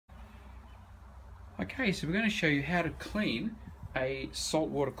Okay, so we're going to show you how to clean a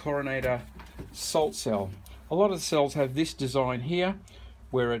saltwater chlorinator salt cell. A lot of the cells have this design here,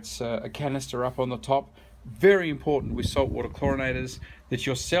 where it's a canister up on the top. Very important with saltwater chlorinators that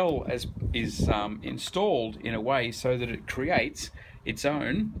your cell is installed in a way so that it creates its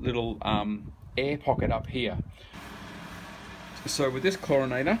own little air pocket up here. So with this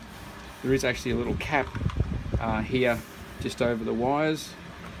chlorinator, there is actually a little cap here just over the wires.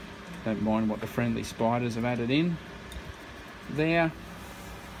 Don't mind what the friendly spiders have added in there.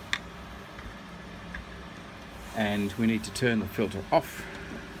 And we need to turn the filter off.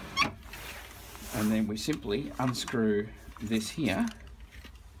 And then we simply unscrew this here.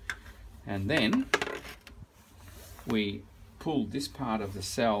 And then we pull this part of the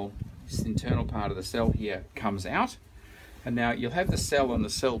cell, this internal part of the cell here comes out. And now you'll have the cell and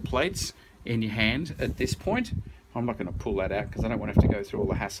the cell plates in your hand at this point. I'm not going to pull that out because I don't want to have to go through all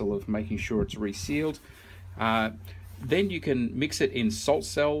the hassle of making sure it's resealed. Then you can mix it in salt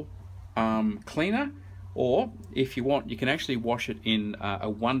cell cleaner, or if you want, you can actually wash it in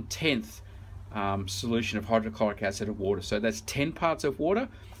a 1/10 solution of hydrochloric acid and water. So that's 10 parts of water,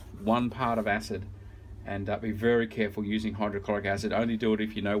 1 part of acid. And be very careful using hydrochloric acid. Only do it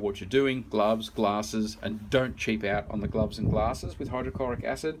if you know what you're doing. Gloves, glasses, and don't cheap out on the gloves and glasses with hydrochloric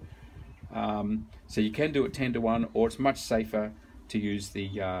acid. So you can do it 10:1, or it's much safer to use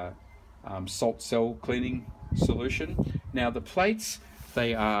the salt cell cleaning solution. Now the plates,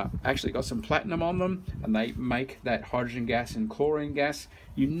 they are actually got some platinum on them, and they make that hydrogen gas and chlorine gas.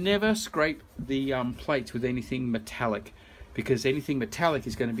 You never scrape the plates with anything metallic, because anything metallic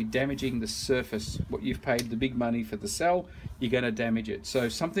is going to be damaging the surface. What you've paid the big money for the cell, you're going to damage it. So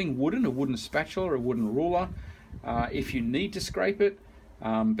something wooden, a wooden spatula or a wooden ruler, if you need to scrape it,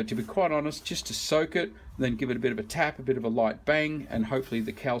 but to be quite honest, just to soak it, then give it a bit of a tap, a bit of a light bang, and hopefully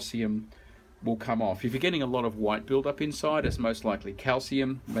the calcium will come off. If you're getting a lot of white buildup inside, it's most likely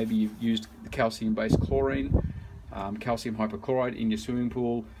calcium. Maybe you've used the calcium-based chlorine, calcium hypochlorite in your swimming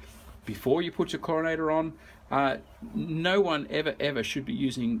pool before you put your chlorinator on. No one ever should be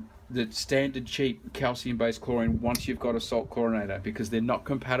using the standard cheap calcium-based chlorine once you've got a salt chlorinator, because they're not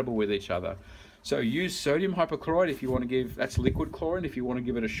compatible with each other. So use sodium hypochlorite if you want to give, that's liquid chlorine, if you want to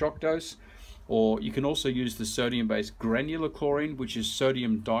give it a shock dose. Or you can also use the sodium-based granular chlorine, which is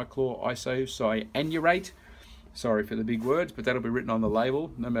sodium dichloroisocyanurate. Sorry for the big words, but that'll be written on the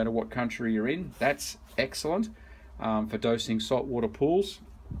label, no matter what country you're in. That's excellent for dosing saltwater pools.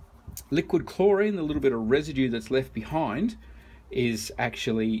 Liquid chlorine, the little bit of residue that's left behind, is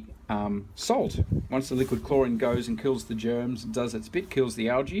actually salt. Once the liquid chlorine goes and kills the germs, does its bit, kills the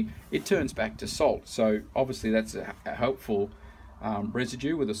algae, it turns back to salt. So obviously that's a helpful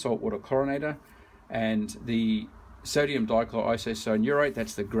residue with a saltwater chlorinator. And the sodium dichloroisocyanurate,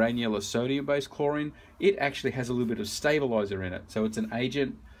 that's the granular sodium-based chlorine, it actually has a little bit of stabilizer in it. So it's an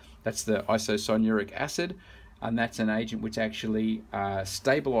agent, that's the isocyanuric acid, and that's an agent which actually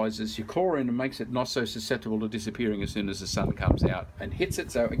stabilizes your chlorine and makes it not so susceptible to disappearing as soon as the sun comes out and hits it.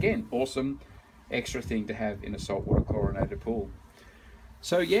 So again, awesome extra thing to have in a saltwater chlorinated pool.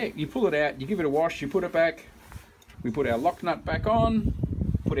 So yeah, you pull it out, you give it a wash, you put it back, we put our lock nut back on,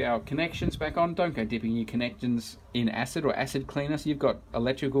 put our connections back on. Don't go dipping your connections in acid or acid cleaner. So you've got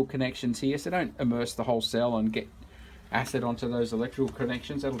electrical connections here, so don't immerse the whole cell and get acid onto those electrical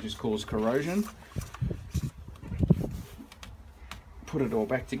connections. That'll just cause corrosion. Put it all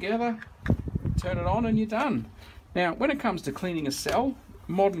back together, turn it on, and you're done. Now, when it comes to cleaning a cell,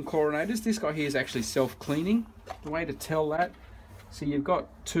 modern chlorinators, this guy here is actually self-cleaning. The way to tell that, so you've got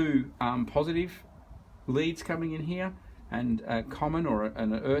 2 positive leads coming in here, and a common or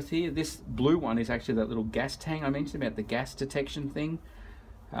an earth here. This blue one is actually that little gas tang I mentioned about the gas detection thing.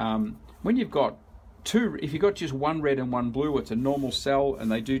 When you've got 2, if you've got just 1 red and 1 blue, it's a normal cell, and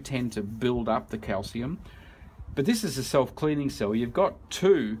they do tend to build up the calcium. But this is a self-cleaning cell. You've got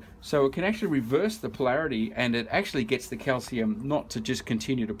 2, so it can actually reverse the polarity, and it actually gets the calcium not to just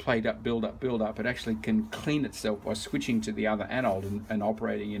continue to plate up, build up, build up. It actually can clean itself by switching to the other anode and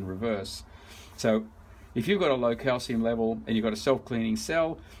operating in reverse. So if you've got a low calcium level and you've got a self-cleaning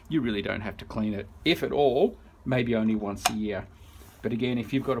cell, you really don't have to clean it. If at all, maybe only once a year. But again,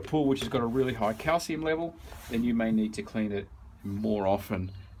 if you've got a pool which has got a really high calcium level, then you may need to clean it more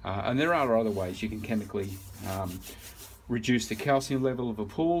often. And there are other ways you can chemically reduce the calcium level of a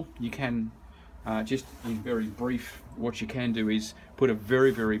pool. You can, just in very brief, what you can do is put a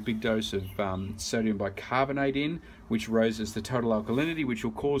very big dose of sodium bicarbonate in, which raises the total alkalinity, which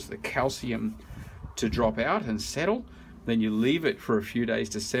will cause the calcium to drop out and settle. Then you leave it for a few days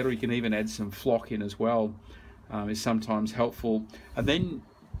to settle. You can even add some flock in as well, is sometimes helpful. And then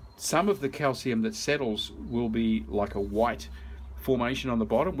some of the calcium that settles will be like a white formation on the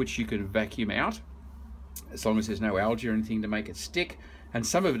bottom, which you can vacuum out as long as there's no algae or anything to make it stick. And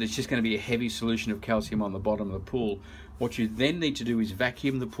some of it is just going to be a heavy solution of calcium on the bottom of the pool. What you then need to do is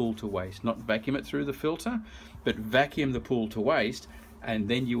vacuum the pool to waste, not vacuum it through the filter, but vacuum the pool to waste, and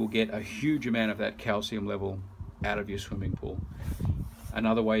then you will get a huge amount of that calcium level out of your swimming pool.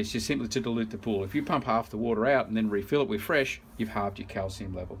 Another way is just simply to dilute the pool. If you pump half the water out and then refill it with fresh, you've halved your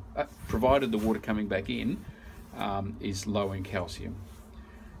calcium level, provided the water coming back in is low in calcium.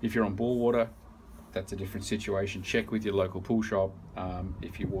 If you're on bore water, that's a different situation. Check with your local pool shop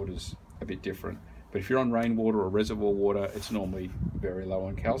if your water's a bit different. But if you're on rainwater or reservoir water, it's normally very low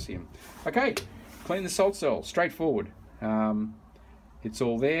on calcium. Okay, clean the salt cell, straightforward. It's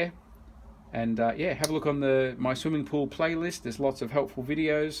all there. And yeah, have a look on the My Swimming Pool playlist. There's lots of helpful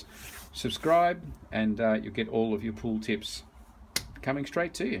videos. Subscribe and you'll get all of your pool tips coming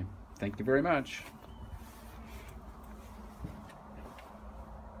straight to you. Thank you very much.